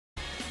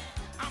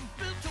I'm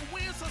built to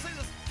win, so say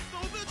this.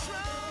 Though the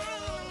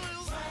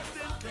trials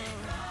did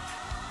come,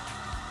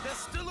 there's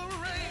still a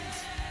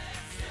race.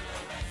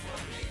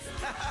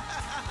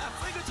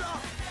 Sing it, y'all.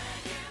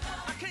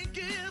 I can't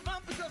give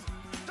up because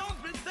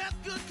God's been that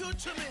good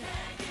to me.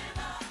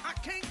 I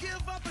can't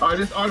give up. All right,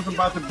 this artist I'm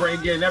about to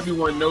bring in,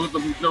 everyone knows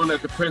him. He's known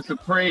as the Prince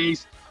of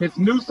Praise. His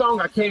new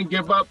song, I Can't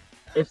Give Up,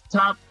 is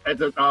top at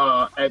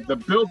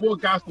the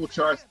Billboard Gospel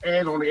charts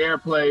and on the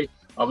airplay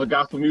of the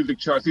gospel music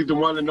charts. He's the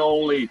one and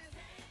only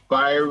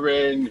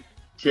Byron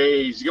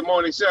Cage. Good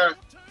morning, sir.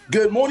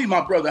 Good morning,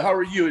 my brother. How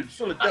are you in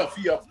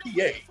Philadelphia,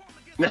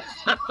 PA?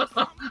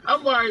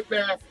 I'm all right,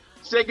 man.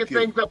 Shaking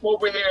things up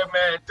over here,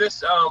 man.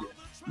 Just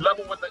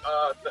loving what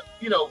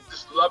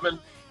just loving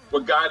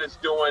what God is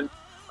doing.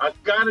 I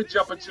gotta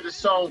jump into the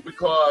song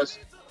because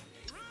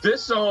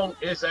this song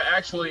is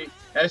actually,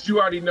 as you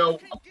already know,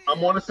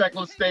 I'm on a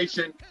secular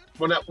station.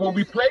 When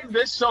we play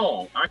this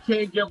song, I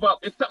Can't Give Up.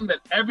 It's something that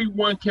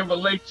everyone can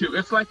relate to.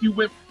 It's like you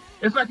went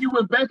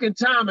back in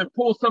time and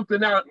pulled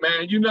something out,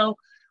 man. You know,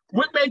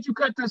 what made you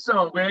cut this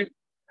song, man?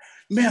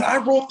 Man, I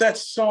wrote that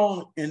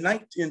song in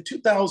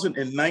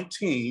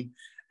 2019.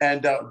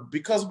 And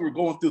because we were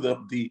going through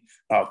the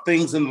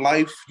things in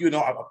life,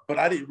 but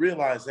I didn't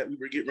realize that we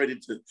were getting ready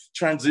to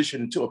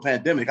transition into a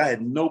pandemic. I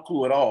had no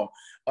clue at all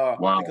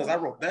because I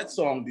wrote that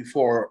song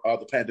before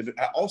the pandemic.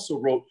 I also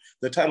wrote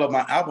the title of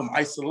my album,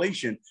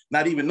 Isolation,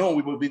 not even knowing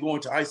we would be going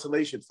to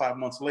isolation 5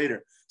 months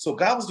later. So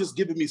God was just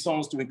giving me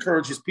songs to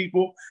encourage his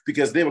people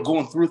because they were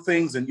going through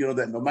things, and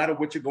that no matter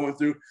what you're going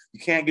through, you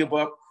can't give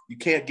up. You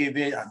can't give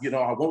in. I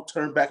won't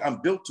turn back.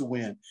 I'm built to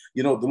win.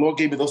 The Lord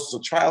gave me those. So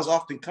trials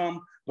often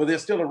come, but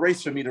there's still a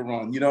race for me to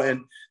run.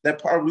 And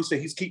that part we say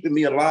he's keeping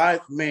me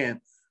alive,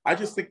 man. I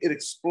just think it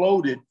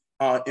exploded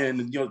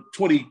in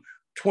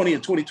 2020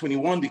 and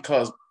 2021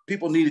 because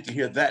people needed to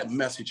hear that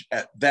message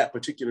at that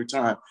particular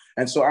time.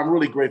 And so I'm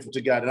really grateful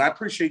to God, and I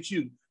appreciate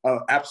you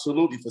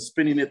absolutely for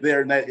spinning it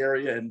there in that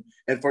area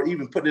and for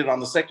even putting it on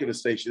the secular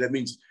station. That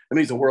means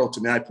the world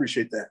to me. I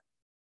appreciate that.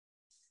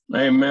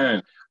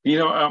 Amen.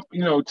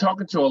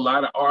 Talking to a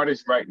lot of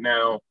artists right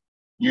now,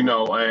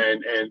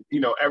 and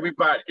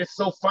everybody, it's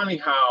so funny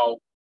how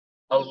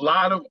a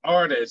lot of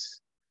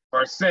artists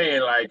are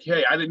saying like,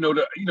 hey, I didn't know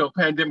the,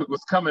 pandemic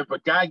was coming,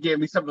 but God gave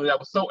me something that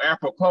was so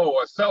apropos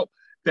or so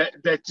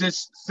that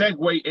just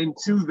segue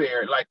into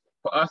there. Like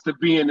for us to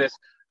be in this,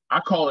 I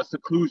call it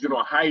seclusion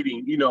or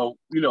hiding,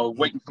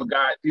 waiting for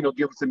God,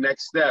 give us the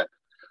next step.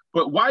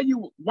 But while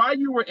you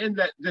were in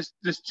that this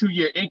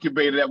 2-year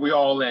incubator that we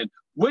all in,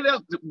 what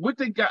else?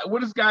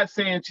 What is God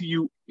saying to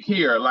you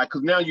here? Like,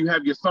 because now you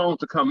have your songs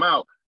to come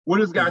out. What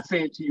is God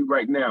saying to you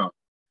right now?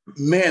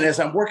 Man, as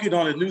I'm working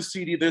on a new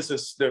CD, there's a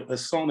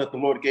song that the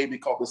Lord gave me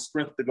called "The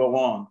Strength to Go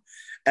On,"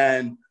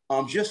 and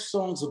just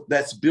songs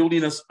that's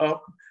building us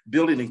up,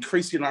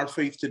 increasing our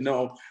faith to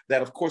know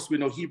that. Of course, we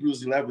know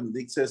Hebrews 11.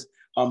 It says,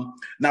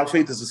 "Now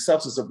faith is the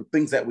substance of the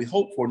things that we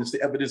hope for, and it's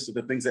the evidence of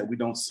the things that we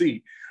don't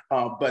see."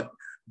 But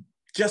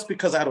just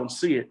because I don't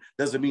see it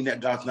doesn't mean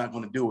that God's not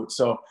going to do it.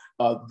 So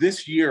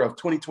this year of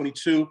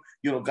 2022,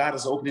 God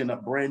is opening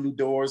up brand new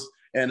doors.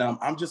 And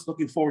I'm just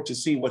looking forward to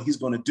seeing what he's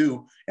going to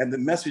do and the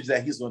message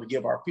that he's going to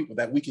give our people,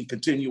 that we can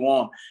continue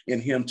on in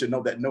him, to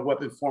know that no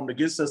weapon formed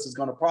against us is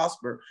going to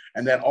prosper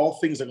and that all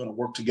things are going to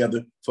work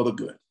together for the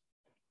good.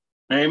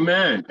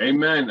 Amen.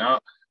 Amen.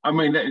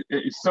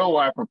 It's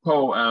so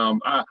apropos.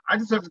 I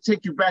just have to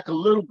take you back a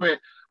little bit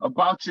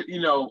about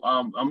your,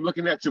 I'm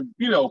looking at your,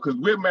 because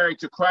we're married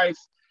to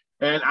Christ.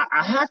 And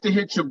I have to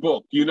hit your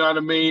book, you know what I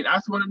mean? I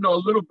just want to know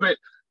a little bit.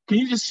 Can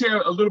you just share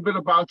a little bit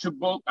about your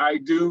book, I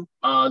Do,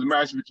 The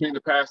Marriage Between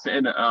the Pastor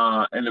and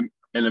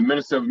the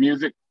Minister of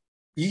Music?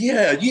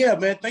 Yeah,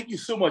 man. Thank you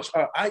so much.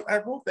 I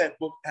wrote that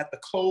book at the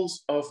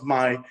close of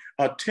my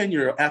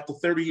tenure after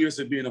 30 years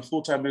of being a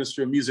full-time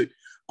minister of music.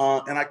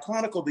 And I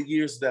chronicled the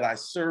years that I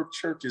served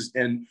churches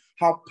and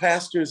how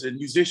pastors and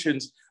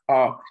musicians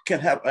can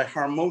have a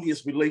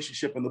harmonious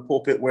relationship in the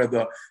pulpit where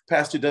the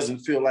pastor doesn't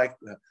feel like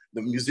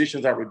the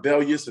musicians are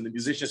rebellious and the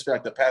musicians feel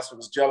like the pastor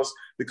was jealous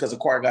because the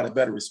choir got a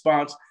better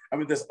response.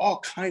 There's all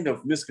kind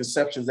of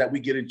misconceptions that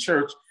we get in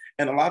church.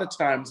 And a lot of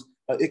times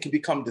it can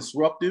become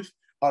disruptive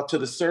to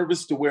the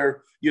service to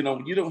where, you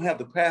don't have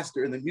the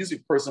pastor and the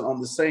music person on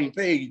the same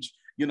page.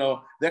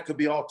 There could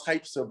be all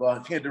types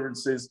of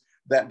hindrances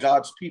that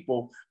God's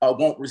people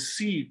won't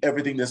receive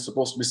everything they're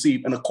supposed to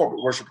receive in a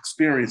corporate worship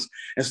experience.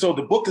 And so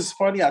the book is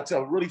funny. I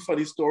tell really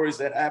funny stories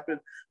that happen,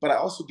 but I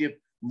also give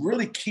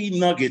really key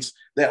nuggets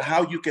that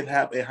how you can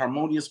have a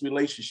harmonious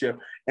relationship,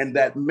 and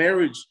that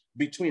marriage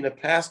between a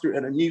pastor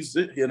and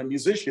a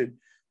musician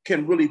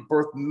can really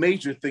birth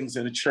major things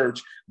in a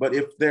church. But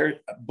if they're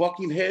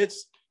bucking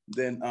heads,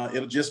 then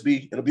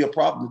it'll be a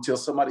problem until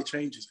somebody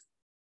changes it.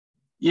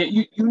 Yeah,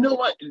 you know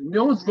what?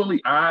 What's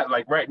really odd?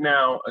 Like right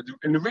now,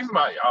 and the reason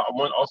why I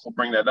want to also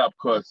bring that up,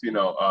 because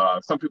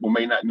some people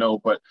may not know,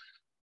 but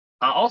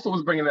I also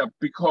was bringing it up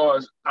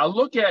because I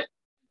look at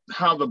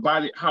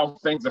how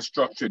things are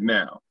structured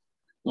now.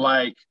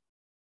 Like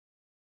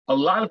a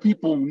lot of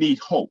people need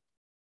hope,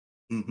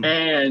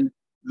 and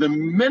the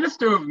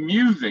minister of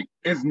music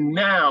is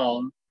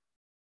now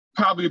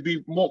probably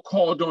be more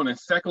called on in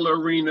secular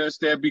arenas.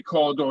 They'll be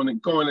called on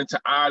and going into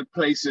odd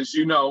places.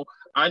 You know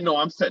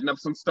I'm setting up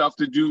some stuff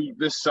to do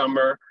this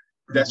summer.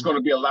 That's going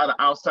to be a lot of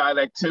outside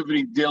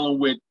activity dealing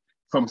with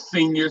from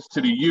seniors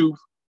to the youth.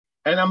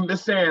 And I'm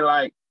just saying,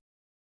 like,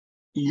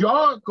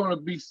 y'all going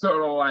to be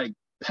sort of like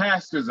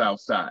pastors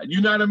outside.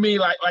 You know what I mean?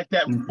 Like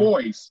that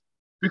voice,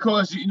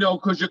 because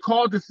because you're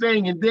called to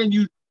sing, and then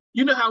you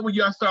know how when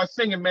y'all start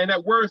singing, man,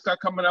 that word start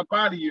coming up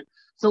out of you.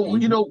 So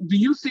do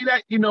you see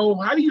that?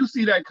 How do you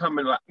see that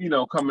coming?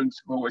 Coming to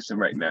fruition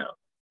right now?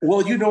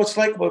 Well, it's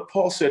like what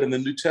Paul said in the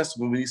New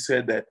Testament when he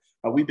said that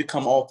we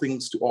become all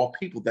things to all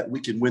people that we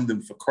can win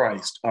them for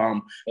Christ.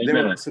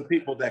 There were some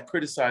people that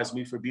criticized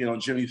me for being on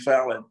Jimmy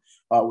Fallon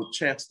with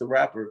Chance the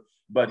Rapper,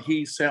 but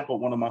he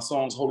sampled one of my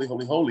songs, Holy,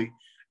 Holy, Holy,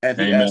 and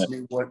he asked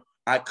me what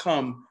I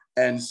come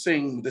and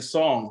sing the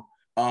song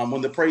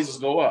when the praises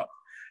go up.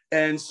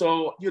 And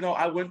so,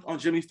 I went on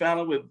Jimmy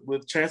Fallon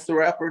with Chance the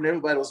Rapper, and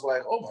everybody was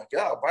like, oh my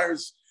God,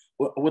 Byron's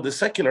with a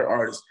secular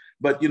artist.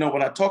 But,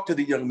 when I talked to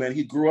the young man,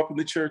 he grew up in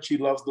the church, he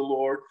loves the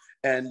Lord,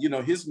 and,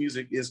 his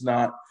music is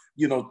not,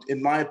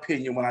 in my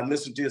opinion, when I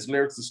listen to his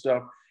lyrics and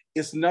stuff,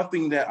 it's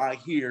nothing that I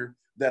hear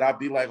that I'd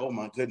be like, oh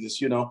my goodness,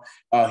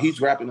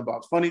 he's rapping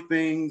about funny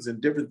things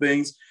and different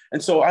things.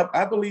 And so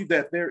I believe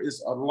that there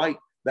is a light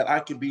that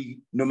I can be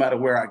no matter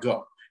where I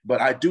go. But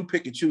I do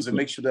pick and choose and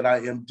make sure that I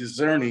am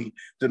discerning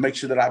to make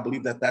sure that I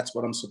believe that that's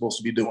what I'm supposed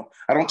to be doing.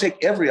 I don't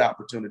take every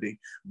opportunity,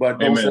 but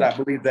those that I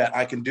believe that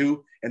I can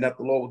do and that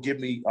the Lord will give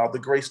me the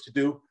grace to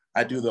do,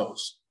 I do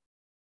those.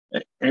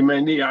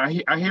 Amen. Yeah,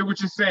 I hear what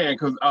you're saying,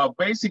 because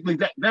basically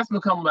that's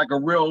become like a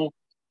real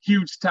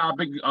huge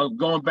topic,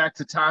 going back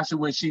to Tasha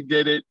when she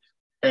did it.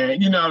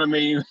 And you know what I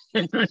mean?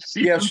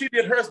 She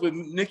did hers with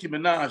Nicki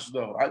Minaj,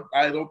 though.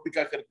 I don't think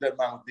I could have done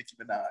mine with Nicki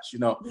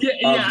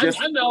Minaj,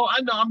 I know.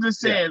 I'm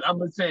just saying. I'm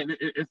just saying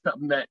it's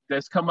something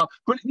that's come up.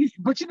 But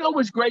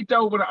what's great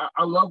though? But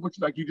I love what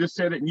you just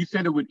said it, and you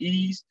said it with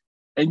ease,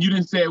 and you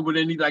didn't say it with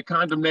any like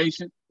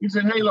condemnation. You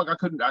said, "Hey, look,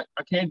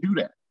 I can't do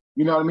that."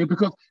 You know what I mean?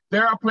 Because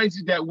there are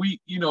places that we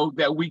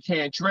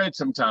can't tread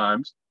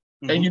sometimes,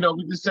 and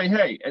we just say,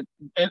 "Hey,"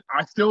 and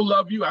I still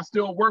love you. I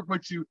still work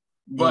with you,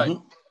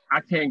 but I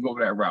can't go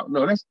that route.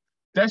 No,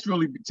 that's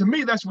really, to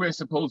me, that's where it's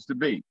supposed to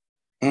be.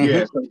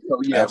 Yeah.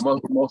 So yeah,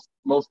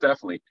 most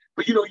definitely.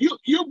 But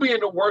you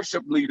being a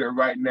worship leader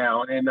right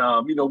now, and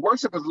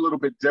worship is a little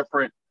bit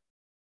different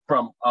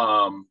from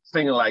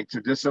singing like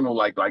traditional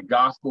like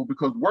gospel,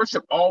 because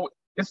worship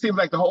it seems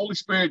like the Holy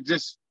Spirit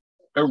just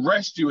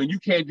arrests you and you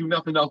can't do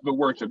nothing else but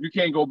worship. You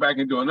can't go back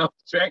and do another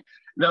check.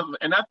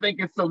 And I think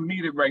it's so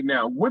needed right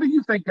now. What do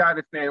you think God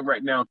is saying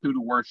right now through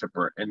the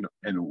worshiper in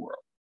the world?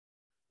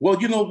 Well,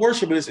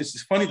 worship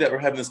it's funny that we're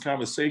having this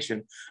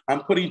conversation.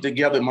 I'm putting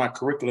together my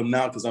curriculum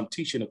now because I'm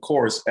teaching a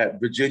course at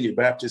Virginia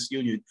Baptist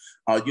Union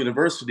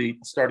University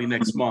starting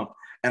next month.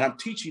 And I'm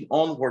teaching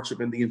on worship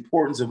and the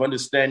importance of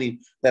understanding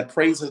that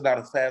praise is not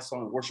a fast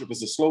song, worship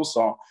is a slow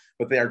song,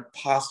 but they are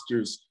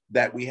postures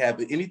that we have.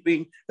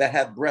 Anything that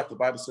hath breath, the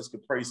Bible says, can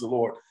praise the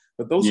Lord.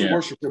 But those who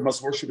worship him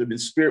must worship him in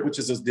spirit, which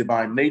is his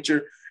divine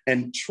nature,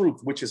 and truth,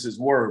 which is his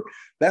word.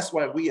 That's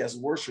why we as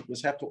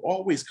worshipers have to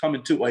always come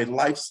into a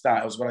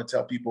lifestyle, is what I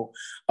tell people.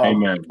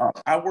 Amen.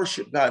 I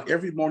worship God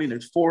every morning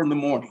at 4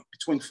 a.m,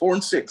 between 4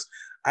 and 6.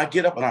 I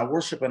get up and I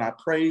worship and I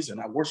praise and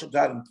I worship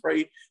God and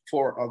pray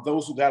for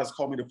those who God has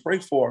called me to pray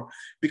for,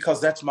 because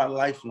that's my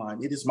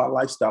lifeline. It is my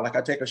lifestyle. Like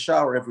I take a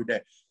shower every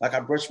day, like I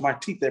brush my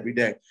teeth every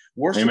day.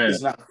 Worship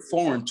is not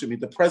foreign to me.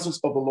 The presence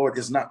of the Lord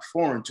is not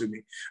foreign to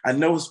me. I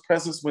know his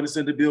presence when it's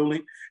in the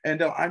building,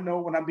 and I know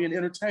when I'm being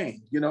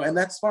entertained, and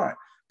that's fine.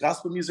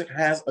 Gospel music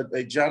has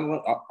a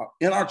genre,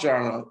 in our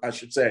genre, I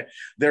should say,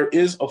 there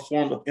is a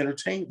form of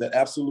entertainment that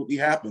absolutely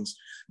happens.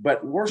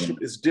 But worship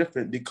is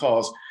different,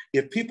 because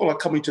if people are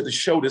coming to the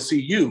show to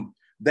see you,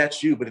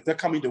 that's you. But if they're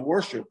coming to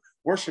worship,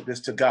 worship is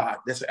to God.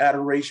 That's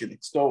adoration,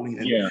 extolling,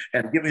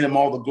 and giving him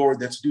all the glory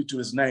that's due to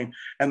his name.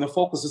 And the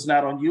focus is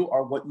not on you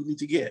or what you need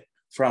to get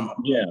from him.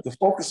 Yeah. The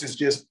focus is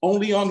just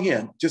only on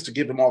him, just to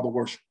give him all the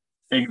worship.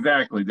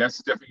 Exactly.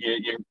 That's different.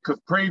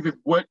 Because praise is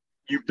what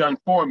you've done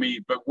for me,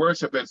 but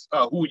worship is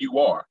who you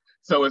are.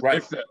 So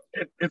it's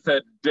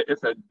a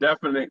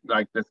definite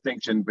like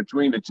distinction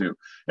between the two.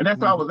 And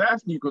that's why I was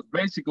asking you, because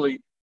basically,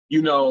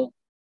 you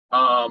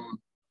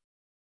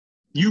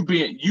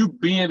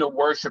being a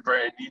worshiper,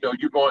 and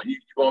you're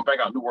going back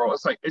out in the world.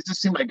 It's like it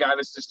just seems like God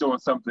is just doing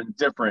something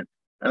different.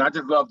 And I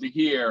just love to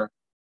hear,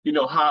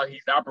 how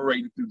he's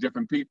operating through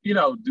different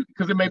people,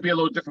 because it may be a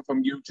little different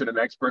from you to the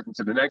next person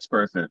to the next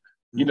person,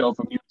 from you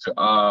to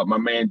my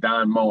man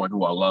Don Moen,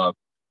 who I love.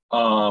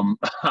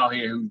 Out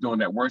here who's doing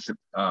that worship,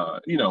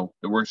 the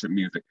worship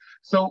music.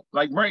 So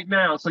like right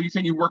now, so you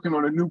say you're working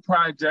on a new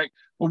project,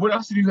 but what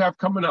else do you have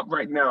coming up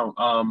right now?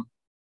 I'm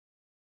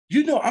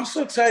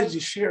so excited to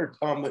share,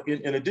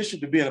 in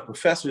addition to being a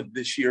professor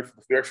this year for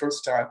the very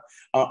first time,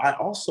 I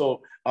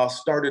also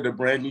started a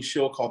brand new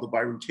show called the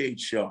Byron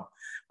Cage Show.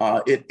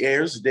 It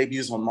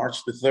debuts on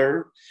March the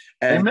 3rd.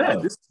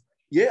 And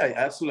Yeah,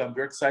 absolutely. I'm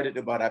very excited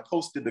about it. I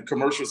posted the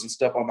commercials and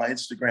stuff on my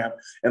Instagram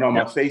and on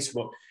my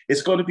Facebook.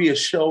 It's going to be a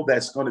show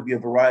that's going to be a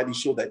variety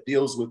show that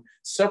deals with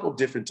several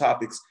different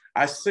topics.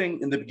 I sing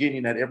in the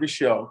beginning at every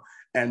show,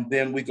 and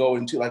then we go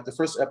into, like, the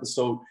first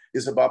episode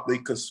is about the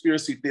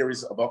conspiracy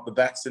theories about the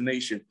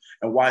vaccination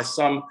and why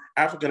some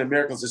African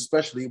Americans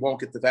especially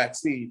won't get the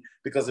vaccine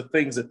because of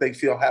things that they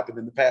feel happened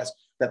in the past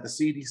that the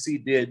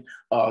CDC did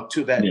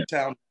to that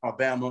town,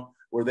 Alabama,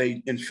 where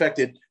they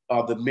infected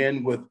the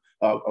men with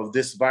of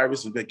this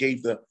virus, and that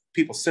gave the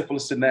people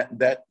syphilis in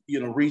that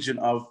region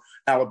of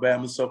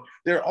Alabama. So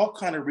there are all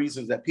kind of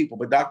reasons that people,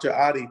 but Dr.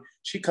 Adi,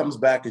 she comes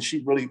back and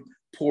she really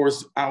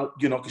pours out,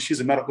 because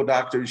she's a medical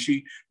doctor and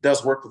she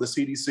does work for the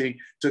CDC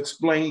to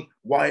explain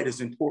why it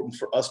is important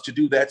for us to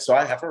do that. So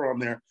I have her on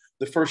there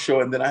the first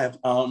show, and then I have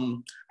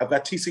I've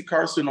got T.C.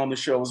 Carson on the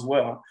show as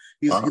well.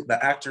 He's the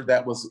actor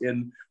that was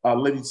in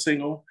Living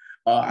Single.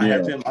 I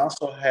have him. I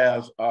also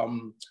have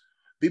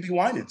B.B.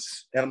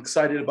 Winans, and I'm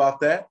excited about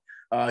that.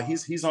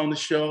 He's on the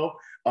show.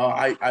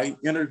 I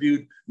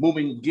interviewed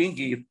Mumin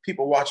Gingi. If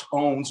people watch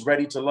OWN's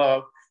Ready to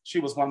Love, she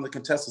was one of the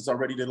contestants on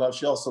Ready to Love.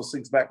 She also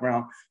sings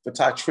background for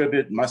Ty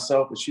Tribbett and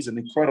myself, and she's an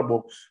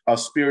incredible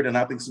spirit, and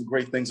I think some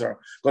great things are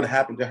going to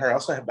happen to her. I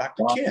also have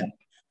Dr. Ken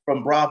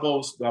from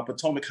Bravo's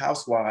Potomac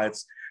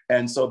Housewives,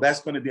 and so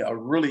that's going to be a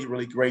really,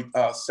 really great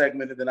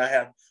segment. And then I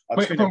have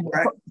Trina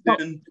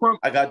Braxton.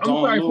 I got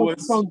Dawn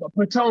Lewis. From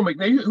Potomac.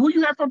 Now, who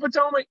you have from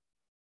Potomac?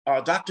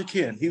 Dr.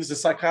 Ken. He was a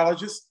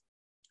psychologist.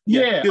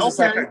 Yeah,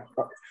 okay.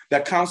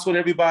 That counseled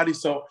everybody.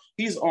 So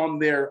he's on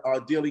there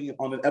dealing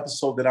on an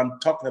episode that I'm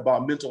talking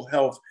about mental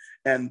health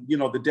and,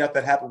 the death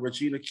that happened with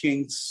Regina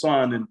King's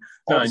son and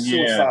all the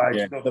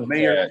suicides. The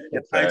mayor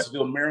in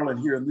Hyattsville, Maryland,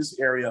 here in this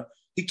area,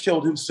 he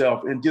killed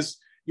himself, and just,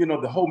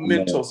 the whole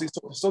mental.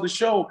 So the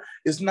show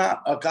is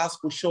not a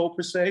gospel show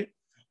per se.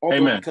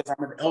 Although because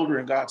I'm an elder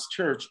in God's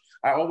church,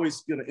 I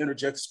always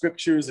interject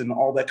scriptures and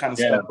all that kind of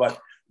stuff. But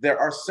there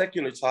are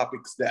secular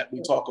topics that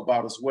we talk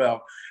about as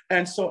well.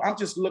 And so I'm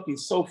just looking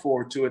so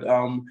forward to it.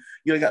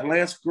 You got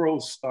Lance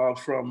Gross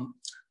from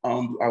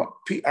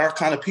Our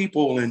Kind of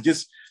People, and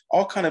just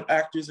all kind of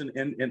actors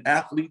and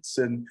athletes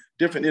and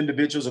different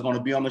individuals are going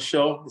to be on the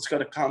show. It's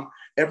going to come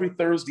every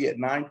Thursday at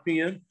 9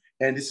 p.m.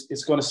 And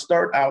it's going to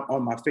start out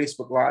on my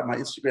Facebook Live, my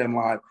Instagram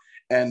Live,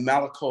 and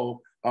Malaco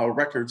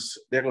Records.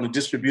 They're going to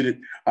distribute it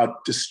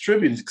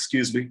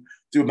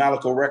through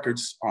Malaco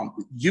Records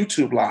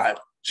YouTube Live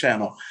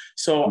channel.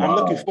 So I'm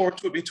looking forward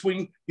to it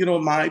between,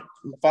 my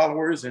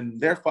followers and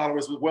their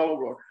followers, with well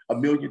over 1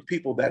 million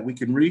people that we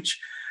can reach.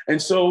 And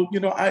so,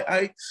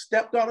 I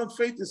stepped out on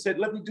faith and said,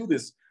 let me do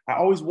this. I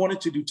always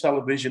wanted to do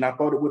television. I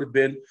thought it would have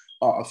been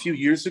a few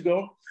years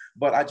ago,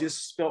 but I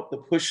just felt the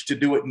push to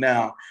do it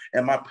now.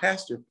 And my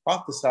pastor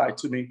prophesied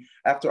to me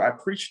after I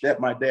preached at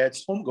my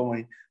dad's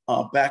homegoing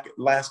back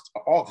last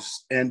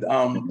August. And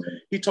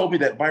he told me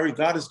that, Byron,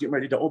 God is getting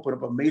ready to open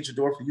up a major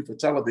door for you for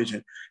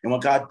television. And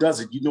when God does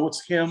it,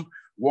 it's him.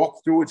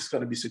 Walk through it. It's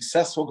going to be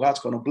successful. God's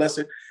going to bless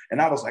it.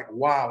 And I was like,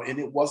 wow. And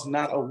it was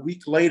not a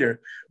week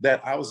later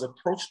that I was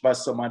approached by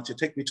someone to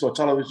take me to a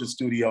television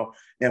studio.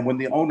 And when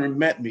the owner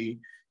met me,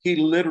 he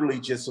literally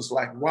just was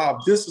like, wow,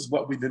 this is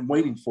what we've been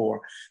waiting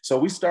for. So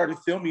we started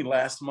filming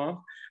last month,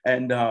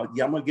 and I'm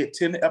going to get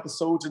 10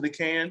 episodes in the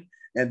can,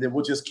 and then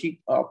we'll just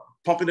keep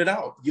pumping it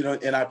out,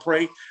 and I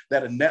pray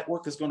that a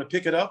network is going to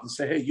pick it up and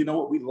say, hey, you know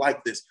what? We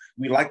like this.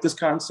 We like this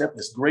concept.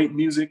 It's great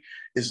music.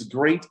 It's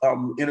great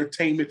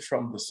entertainment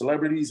from the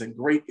celebrities, and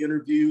great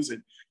interviews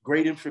and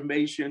great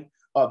information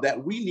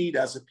that we need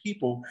as a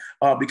people,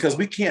 because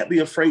we can't be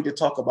afraid to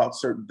talk about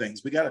certain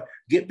things. We got to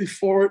get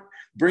before it,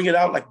 bring it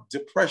out, like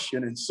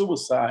depression and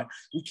suicide.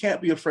 We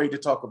can't be afraid to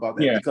talk about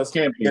that because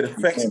it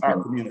affects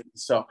our community.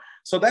 So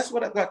that's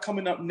what I've got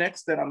coming up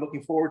next that I'm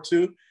looking forward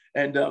to.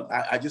 And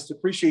I just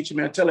appreciate you,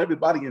 man. Tell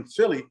everybody in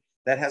Philly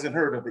that hasn't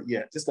heard of it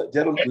yet. Just let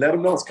them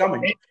know it's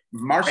coming.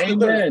 March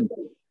the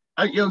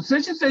 3rd.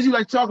 Since you said you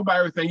like to talk about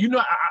everything,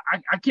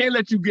 I can't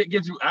let you get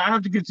you. I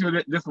have to get you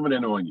this one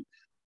in on you.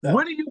 Yeah.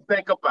 What do you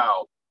think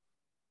about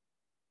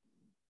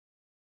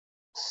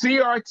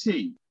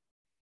CRT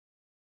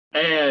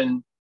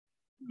and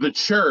the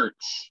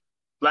church,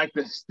 like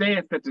the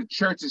stance that the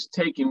church is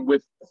taking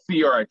with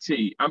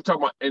CRT? I'm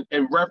talking about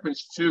in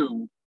reference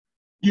to,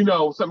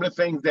 some of the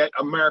things that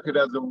America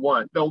don't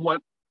want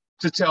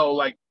to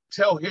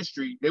tell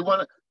history. They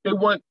want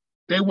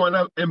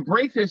to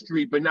embrace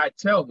history, but not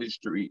tell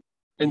history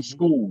in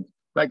schools.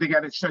 Like they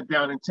got it shut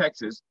down in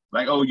Texas.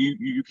 Like, oh,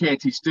 you can't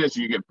teach this,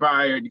 you get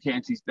fired, you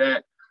can't teach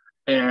that.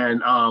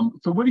 And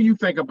so what do you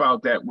think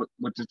about that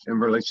in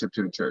relationship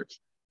to the church?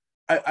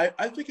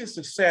 I think it's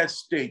a sad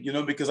state,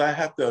 because I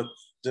have to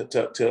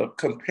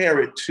compare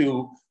it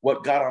to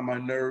what got on my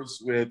nerves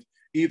with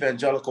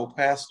evangelical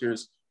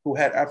pastors who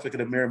had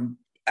African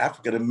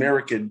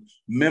American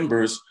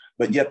members,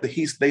 but yet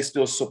they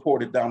still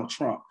supported Donald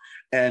Trump.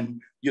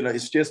 And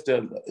it's just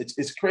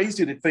it's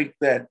crazy to think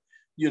that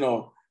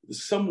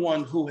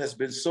someone who has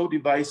been so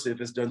divisive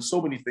has done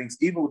so many things,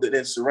 even with the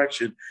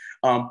insurrection.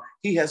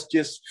 He has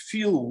just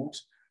fueled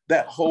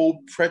that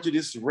whole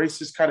prejudice,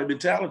 racist kind of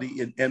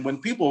mentality. And when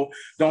people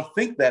don't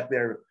think that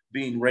they're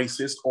being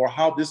racist or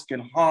how this can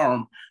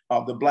harm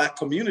the Black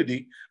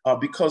community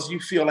because you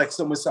feel like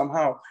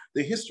somehow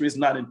the history is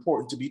not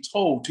important to be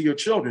told to your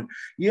children.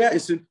 Yeah,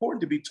 it's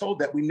important to be told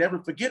that we never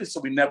forget it,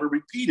 so we never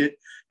repeat it.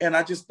 And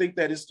I just think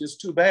that it's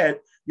just too bad,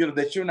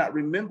 that you're not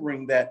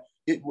remembering that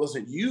it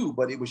wasn't you,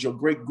 but it was your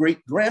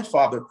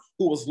great-great-grandfather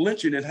who was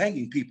lynching and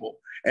hanging people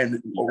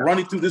and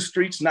running through the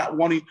streets, not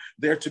wanting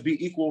there to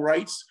be equal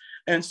rights.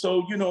 And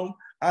so,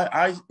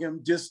 I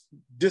am just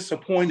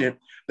disappointed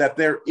that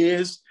there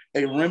is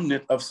a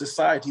remnant of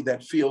society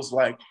that feels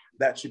like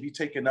that should be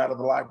taken out of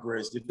the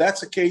libraries. If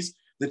that's the case,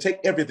 then take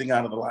everything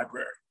out of the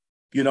library.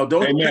 Don't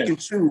Amen. pick and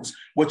choose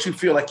what you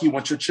feel like you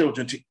want your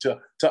children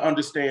to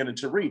understand and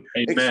to read.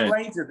 Amen.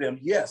 Explain to them,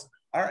 yes,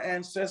 our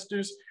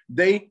ancestors,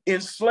 they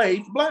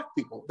enslaved Black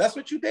people. That's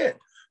what you did.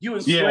 You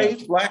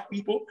enslaved Black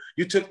people.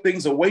 You took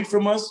things away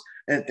from us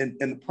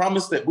and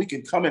promised that we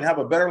can come and have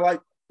a better life.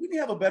 We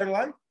didn't have a better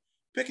life.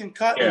 Picking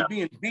cotton and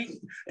being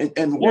beaten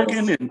and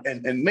working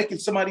and making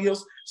somebody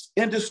else's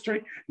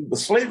industry. But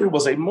slavery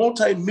was a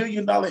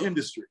multi-million-dollar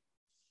industry.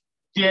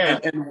 Yeah.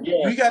 And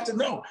we got to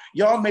know,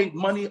 y'all made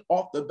money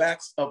off the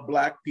backs of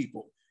Black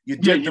people. You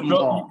did them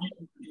wrong.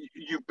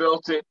 You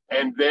built it,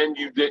 and then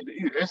you did.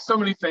 There's so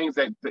many things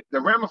that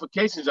the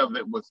ramifications of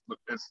it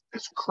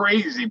is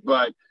crazy.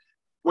 But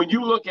when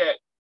you look at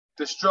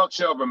the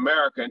structure of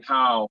America and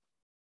how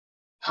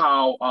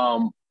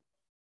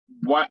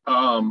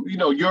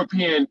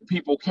European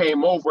people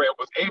came over and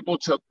was able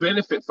to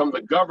benefit from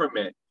the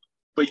government,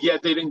 but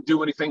yet they didn't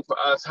do anything for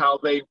us. How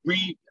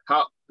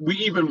we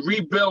even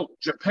rebuilt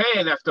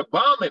Japan after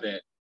bombing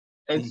it,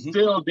 and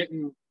still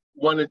didn't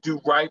want to do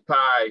right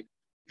by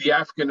the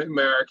African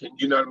American.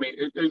 You know what I mean?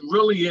 It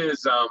really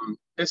is.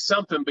 It's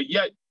something. But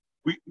yet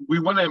we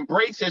want to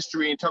embrace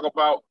history and talk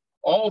about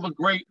all the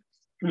great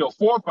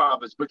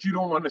forefathers, but you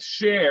don't want to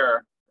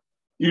share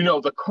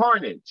the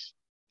carnage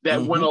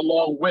that went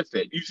along with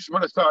it. You just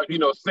want to start,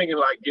 singing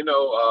like,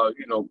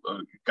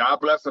 God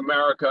Bless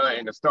America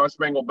and the Star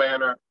Spangled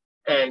Banner.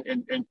 And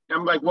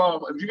I'm like,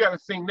 well, if you got to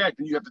sing that,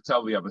 then you have to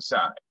tell the other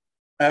side.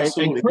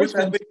 Absolutely.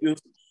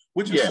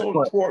 Which is so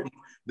important.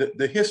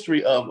 The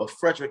history of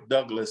Frederick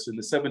Douglass and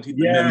the 17th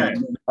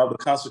Amendment of the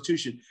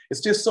Constitution.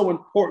 It's just so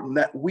important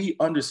that we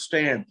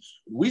understand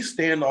we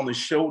stand on the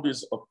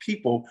shoulders of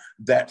people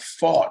that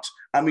fought.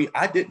 I mean,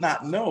 I did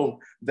not know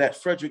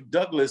that Frederick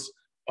Douglass,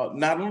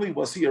 not only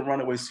was he a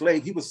runaway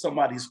slave, he was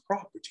somebody's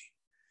property.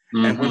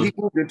 And when he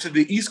moved into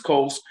the East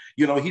Coast,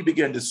 he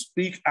began to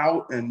speak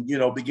out and,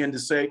 began to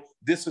say,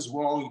 this is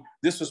wrong.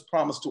 This was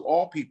promised to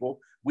all people.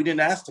 We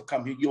didn't ask to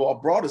come here. You all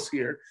brought us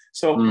here.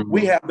 So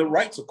we have the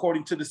rights,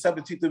 according to the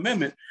 17th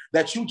Amendment,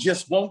 that you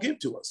just won't give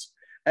to us.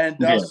 And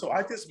so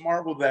I just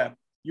marvel that,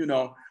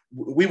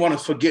 we want to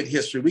forget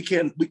history. We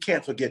can't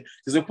forget,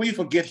 because if we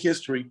forget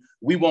history,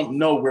 we won't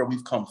know where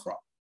we've come from.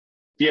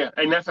 Yeah,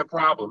 and that's a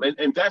problem.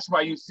 And that's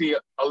why you see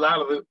a lot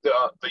of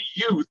the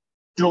youth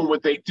doing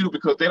what they do,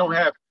 because they don't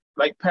have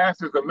like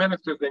pastors or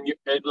ministers and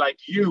like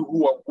you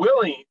who are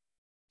willing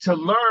to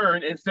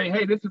learn and say,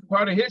 hey, this is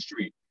part of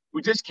history.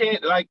 We just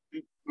can't like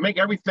make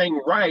everything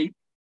right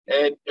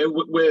and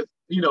with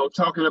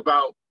talking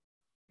about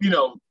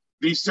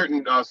these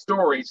certain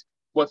stories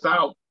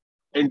without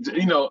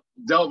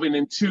delving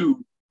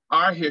into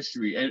our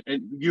history,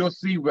 and you'll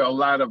see where a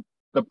lot of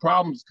the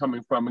problems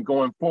coming from and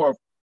going forth,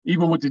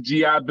 even with the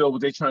GI Bill,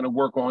 what they're trying to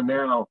work on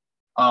now.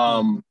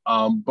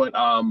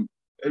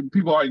 And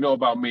people already know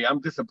about me. I'm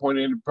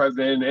disappointed in the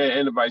president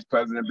and the vice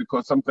president,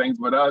 because some things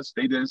with us,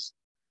 they just,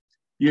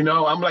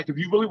 I'm like, if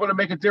you really want to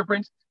make a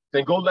difference,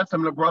 then go let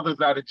some of the brothers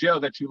out of jail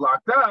that you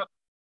locked up.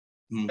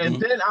 And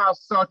then I'll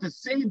start to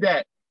see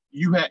that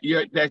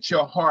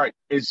your heart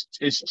is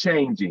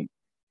changing.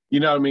 You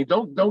know what I mean?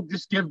 Don't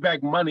just give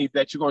back money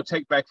that you're going to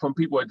take back from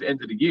people at the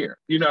end of the year.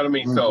 You know what I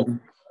mean? So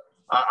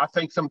I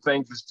think some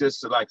things is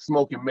just like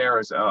smoke and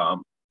mirrors.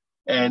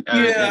 And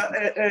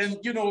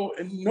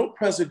no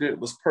president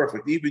was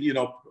perfect. Even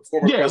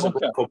former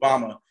President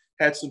Obama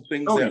had some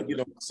things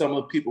that some of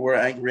the people were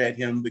angry at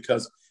him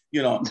because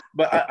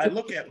But I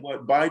look at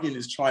what Biden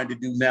is trying to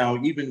do now,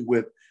 even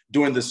with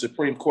doing the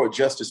Supreme Court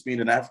justice being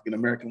an African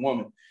American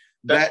woman.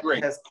 That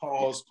has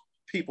caused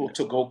people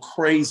to go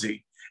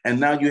crazy. And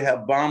now you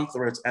have bomb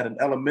threats at an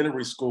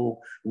elementary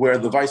school where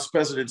the vice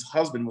president's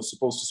husband was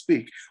supposed to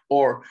speak.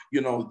 Or,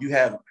 you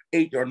have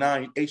 8 or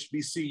 9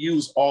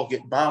 HBCUs all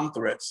get bomb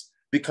threats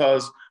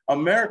because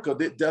America,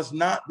 there's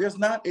not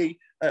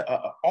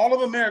all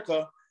of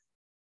America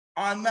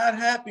are not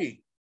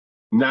happy.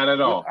 Not at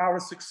all. With our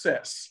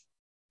success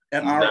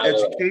and our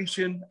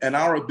education and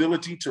our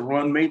ability to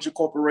run major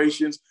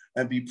corporations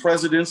and be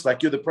presidents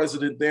like you're the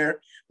president there.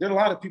 There are a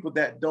lot of people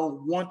that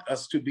don't want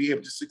us to be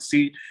able to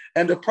succeed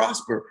and to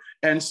prosper.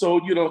 And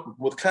so,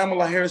 with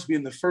Kamala Harris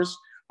being the first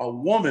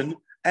woman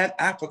and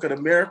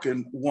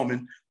African-American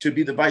woman to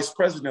be the vice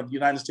president of the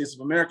United States of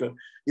America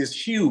is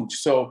huge.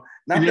 So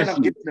not that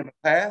I'm giving them a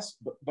pass,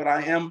 but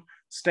I am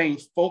staying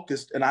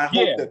focused. And I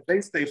hope Yeah. that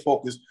they stay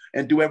focused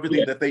and do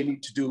everything that they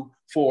need to do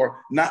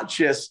for not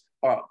just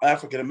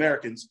African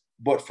Americans,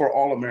 but for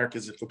all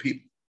Americans and for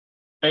people.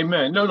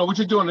 Amen. No, what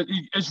you're doing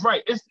is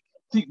right.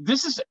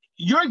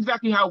 You're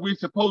exactly how we're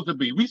supposed to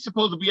be. We're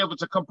supposed to be able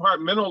to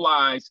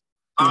compartmentalize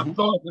our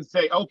thoughts and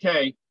say,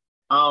 okay,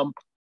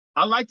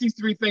 I like these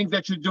 3 things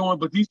that you're doing,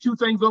 but these 2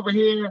 things over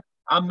here,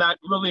 I'm not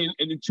really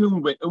in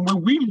tune with. And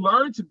when we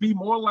learn to be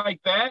more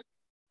like that,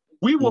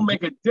 we will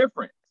make a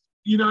difference.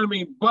 You know what I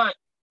mean? But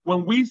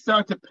when we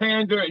start to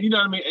pander, you know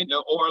what I mean,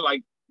 or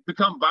like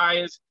become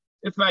biased,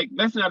 it's like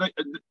that's not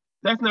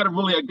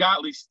really a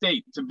godly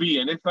state to be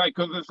in. It's like,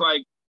 because it's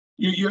like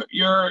you're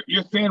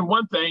saying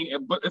one thing,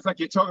 but it's like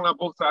you're talking out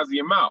both sides of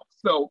your mouth.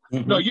 So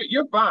no,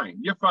 you're fine.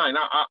 You're fine.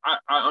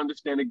 I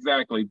understand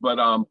exactly. But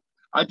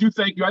I do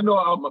thank you. I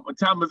know my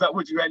time is up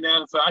with you right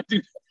now, so I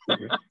do.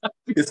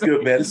 It's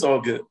good, man. It's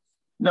all good.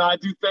 No, I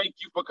do thank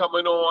you for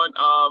coming on.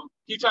 Can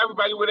you tell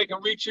everybody where they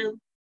can reach you?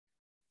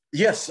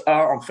 Yes,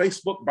 on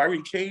Facebook,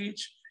 Byron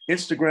Cage,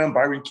 Instagram,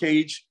 Byron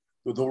Cage,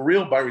 the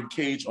real Byron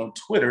Cage on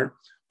Twitter,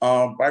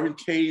 Byron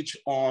Cage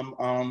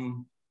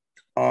on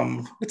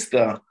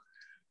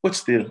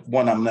what's the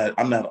one I'm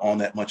not on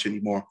that much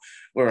anymore.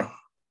 Or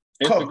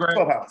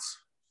Clubhouse.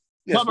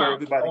 Yes, Clubhouse.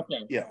 everybody.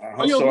 Okay. Yeah.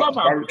 Oh, your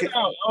Clubhouse.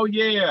 Oh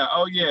yeah.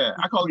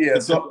 I call it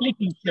the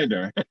thinking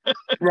center.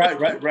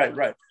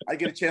 Right. I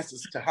get a chance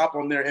to hop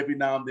on there every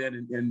now and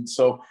then, and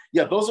so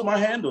yeah, those are my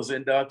handles.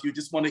 And if you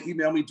just want to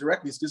email me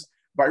directly, it's just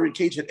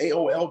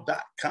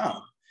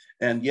byroncage@aol.com.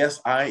 And yes,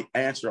 I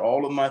answer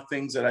all of my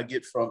things that I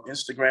get from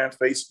Instagram,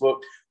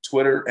 Facebook,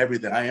 Twitter,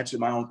 everything. I answer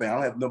my own thing. I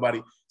don't have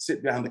nobody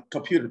sitting behind the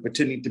computer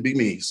pretending to be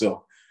me.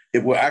 So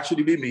it will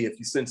actually be me if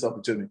you send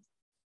something to me.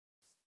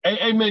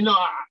 Hey man, no,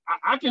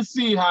 I can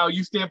see how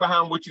you stand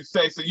behind what you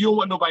say, so you don't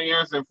want nobody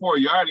answering for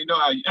you. I already know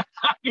how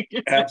you.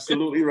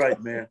 Absolutely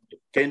right, man.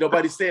 Can't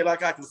nobody say it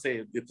like I can say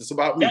it if it's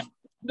about me.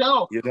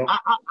 No, you know?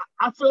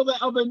 I feel that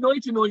other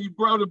anointing on you,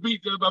 bro, to be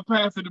my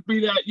pastor, to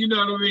be that, you know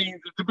what I mean,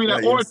 to be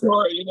that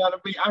orator, you know what I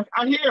mean.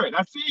 I hear it,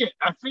 I see it.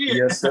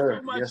 Yes, sir.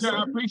 So much, sir.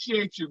 I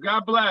appreciate you.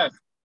 God bless.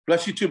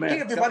 Bless you too, man.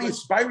 Hey, everybody,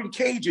 it's Byron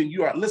Cage, and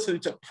you are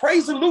listening to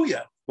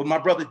PraisEluJAH with my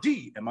brother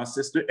D and my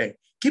sister A.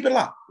 Keep it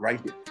locked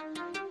right here.